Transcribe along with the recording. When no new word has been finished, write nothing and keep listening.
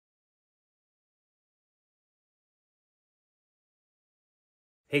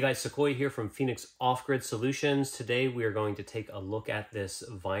Hey guys, Sequoia here from Phoenix Off-Grid Solutions. Today we are going to take a look at this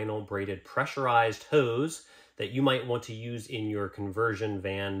vinyl braided pressurized hose that you might want to use in your conversion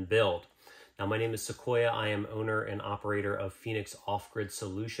van build. Now my name is Sequoia. I am owner and operator of Phoenix Off-Grid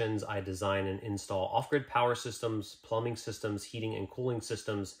Solutions. I design and install off-grid power systems, plumbing systems, heating and cooling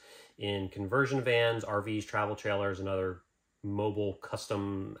systems in conversion vans, RVs, travel trailers, and other mobile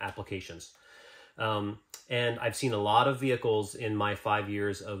custom applications. And I've seen a lot of vehicles in my 5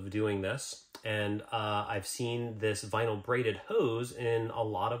 years of doing this, and I've seen this vinyl braided hose in a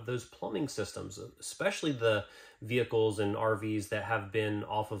lot of those plumbing systems, especially the vehicles and RVs that have been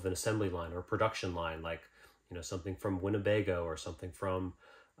off of an assembly line or production line, like something from Winnebago or something from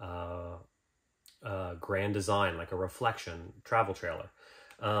Grand Design, like a Reflection travel trailer.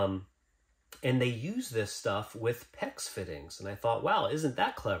 And they use this stuff with PEX fittings. And I thought, wow, isn't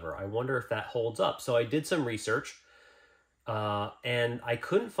that clever? I wonder if that holds up. So I did some research and I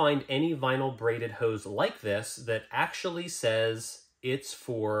couldn't find any vinyl braided hose like this that actually says it's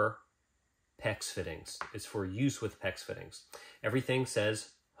for PEX fittings. It's for use with PEX fittings. Everything says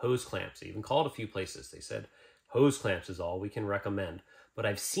hose clamps. They even called a few places. They said hose clamps is all we can recommend. But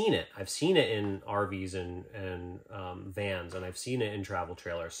I've seen it. I've seen it in RVs and vans, and I've seen it in travel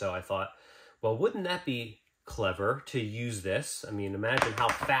trailers. So I thought, well, wouldn't that be clever to use this? I mean, imagine how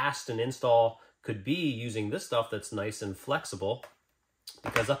fast an install could be using this stuff that's nice and flexible.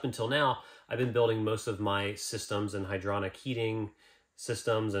 Because up until now, I've been building most of my systems and hydronic heating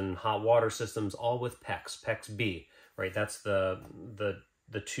systems and hot water systems all with PEX B, right? That's the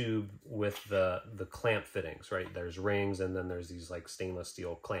tube with the clamp fittings, right? There's rings and then there's these like stainless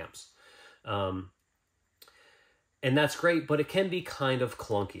steel clamps. And that's great, but it can be kind of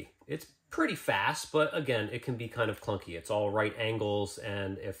clunky. It's pretty fast, but again, it can be kind of clunky. It's all right angles,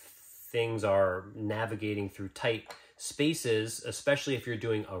 and if things are navigating through tight spaces, especially if you're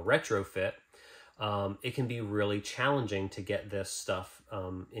doing a retrofit, it can be really challenging to get this stuff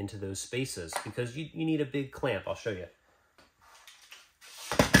into those spaces because you need a big clamp. I'll show you.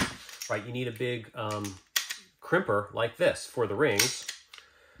 Right, you need a big crimper like this for the rings,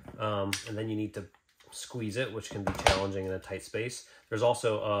 and then you need to squeeze it, which can be challenging in a tight space. There's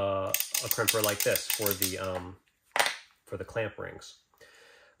also a crimper like this for the clamp rings.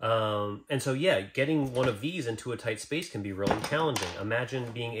 And so yeah, getting one of these into a tight space can be really challenging.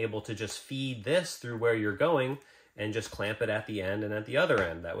 Imagine being able to just feed this through where you're going and just clamp it at the end and at the other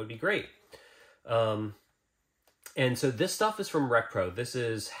end. That would be great. And so this stuff is from Recpro. This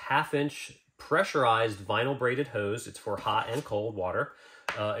is 1/2-inch pressurized vinyl braided hose. It's for hot and cold water.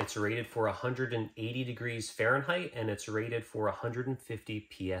 It's rated for 180 degrees Fahrenheit, and it's rated for 150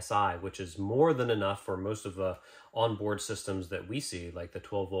 PSI, which is more than enough for most of the onboard systems that we see, like the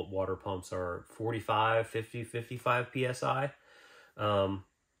 12-volt water pumps are 45, 50, 55 PSI.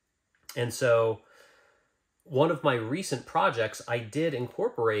 And so one of my recent projects, I did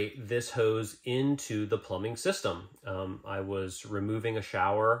incorporate this hose into the plumbing system. I was removing a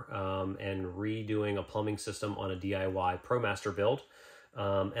shower and redoing a plumbing system on a DIY ProMaster build.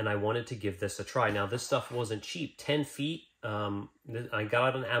 And I wanted to give this a try. Now, this stuff wasn't cheap. 10 feet, I got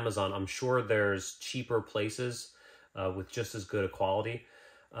it on Amazon. I'm sure there's cheaper places with just as good a quality.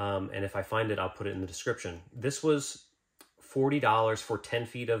 And if I find it, I'll put it in the description. This was $40 for 10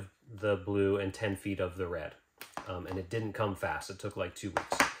 feet of the blue and 10 feet of the red. And it didn't come fast. It took like 2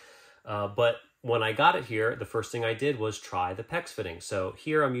 weeks. But when I got it here, the first thing I did was try the PEX fitting. So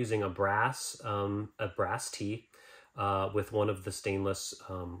here I'm using a brass tee. With one of the stainless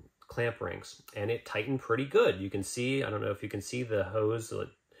clamp rings, and it tightened pretty good. You can see, I don't know if you can see the hose that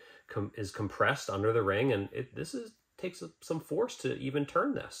is compressed under the ring, and takes some force to even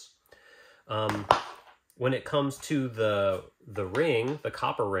turn this. When it comes to the ring, the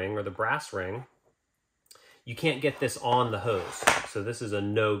copper ring or the brass ring, you can't get this on the hose. So this is a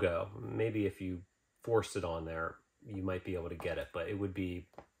no-go. Maybe if you forced it on there, you might be able to get it, but it would be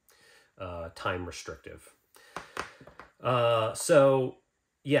time restrictive. So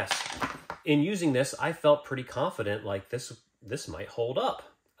yes, in using this, I felt pretty confident like this might hold up.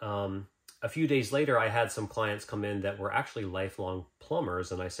 A few days later, I had some clients come in that were actually lifelong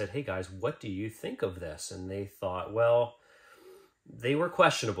plumbers, and I said, hey guys, what do you think of this? And they thought, well, they were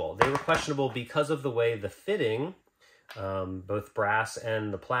questionable. They were questionable because of the way the fitting, both brass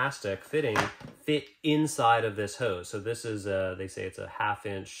and the plastic fitting, fit inside of this hose. So this is, they say it's a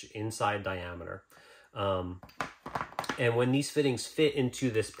 1/2-inch inside diameter. And when these fittings fit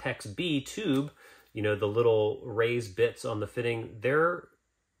into this PEX B tube, the little raised bits on the fitting, they're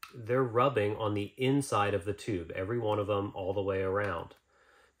rubbing on the inside of the tube, every one of them all the way around.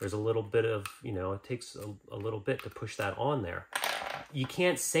 There's a little bit of, it takes a little bit to push that on there. you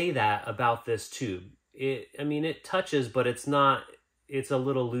can't say that about this tube. I mean, it touches, but it's a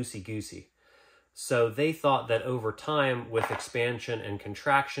little loosey-goosey. So they thought that over time, with expansion and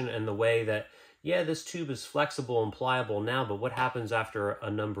contraction and the way that, yeah, this tube is flexible and pliable now, but what happens after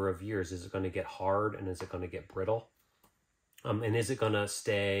a number of years? Is it going to get hard, and is it going to get brittle? And is it going to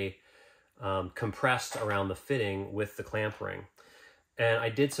stay compressed around the fitting with the clamp ring? And I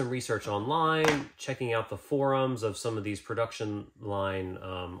did some research online, checking out the forums of some of these production line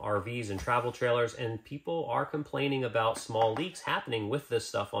RVs and travel trailers, and people are complaining about small leaks happening with this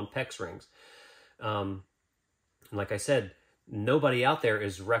stuff on PEX rings. And like I said, nobody out there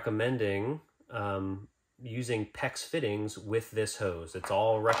is recommending using PEX fittings with this hose. It's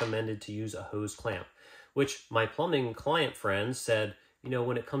all recommended to use a hose clamp, which my plumbing client friends said, you know,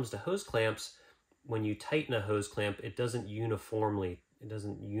 when it comes to hose clamps, when you tighten a hose clamp, it doesn't uniformly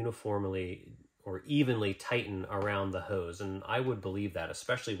or evenly tighten around the hose. And I would believe that,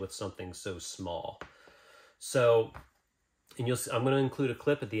 especially with something so small. So, and I'm going to include a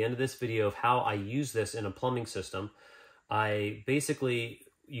clip at the end of this video of how I use this in a plumbing system. I basically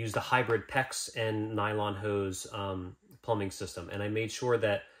used a hybrid PEX and nylon hose plumbing system, and I made sure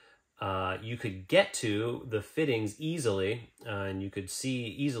that you could get to the fittings easily, and you could see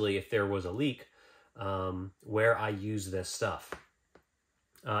easily if there was a leak where I use this stuff.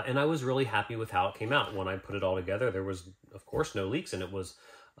 And I was really happy with how it came out. When I put it all together, there was, of course, no leaks, and it was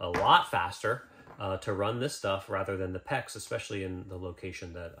a lot faster to run this stuff rather than the PEX, especially in the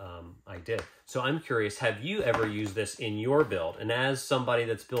location that I did. So I'm curious, have you ever used this in your build? And as somebody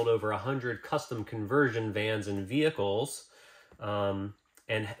that's built over 100 custom conversion vans and vehicles,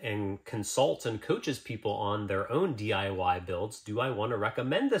 and consults and coaches people on their own DIY builds, do I want to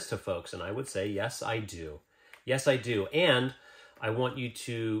recommend this to folks? And I would say, yes, I do. Yes, I do. And I want you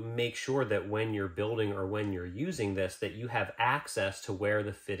to make sure that when you're building or when you're using this, that you have access to where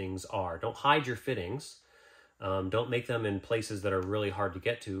the fittings are. Don't hide your fittings. Don't make them in places that are really hard to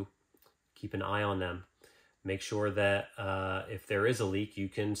get to. Keep an eye on them. Make sure that if there is a leak, you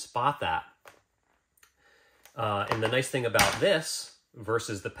can spot that. And the nice thing about this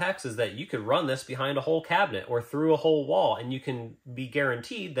versus the PEX is that you could run this behind a whole cabinet or through a whole wall, and you can be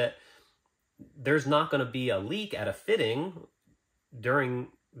guaranteed that there's not going to be a leak at a fitting during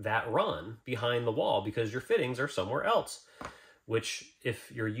that run behind the wall because your fittings are somewhere else. Which,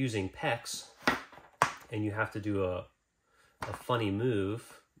 if you're using PEX and you have to do a funny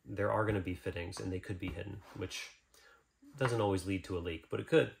move, there are going to be fittings and they could be hidden, which doesn't always lead to a leak, but it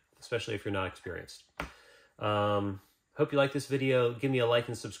could, especially if you're not experienced. Hope you like this video. Give me a like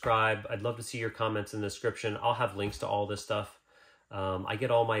and subscribe. I'd love to see your comments in the description. I'll have links to all this stuff. I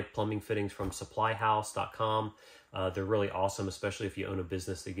get all my plumbing fittings from supplyhouse.com. They're really awesome, especially if you own a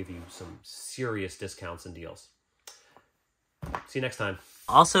business. They give you some serious discounts and deals. See you next time.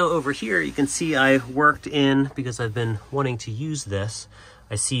 Also over here, you can see I worked in, because I've been wanting to use this,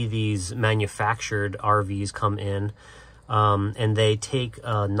 I see these manufactured RVs come in, and they take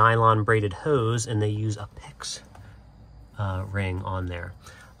a nylon braided hose and they use a PEX ring on there.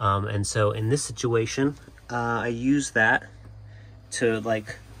 And so in this situation, I use that to,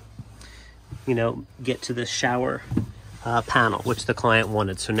 like, you know, get to this shower panel, which the client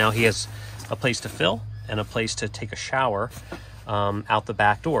wanted. So now he has a place to fill and a place to take a shower out the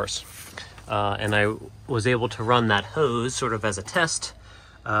back doors. And I was able to run that hose sort of as a test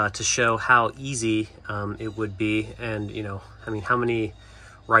to show how easy it would be. And, you know, I mean, how many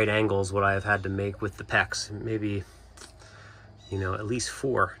right angles would I have had to make with the PEX? Maybe, you know, at least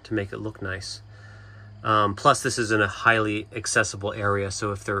 4 to make it look nice. Plus, this is in a highly accessible area,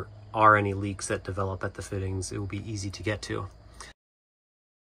 so if there are any leaks that develop at the fittings, it will be easy to get to.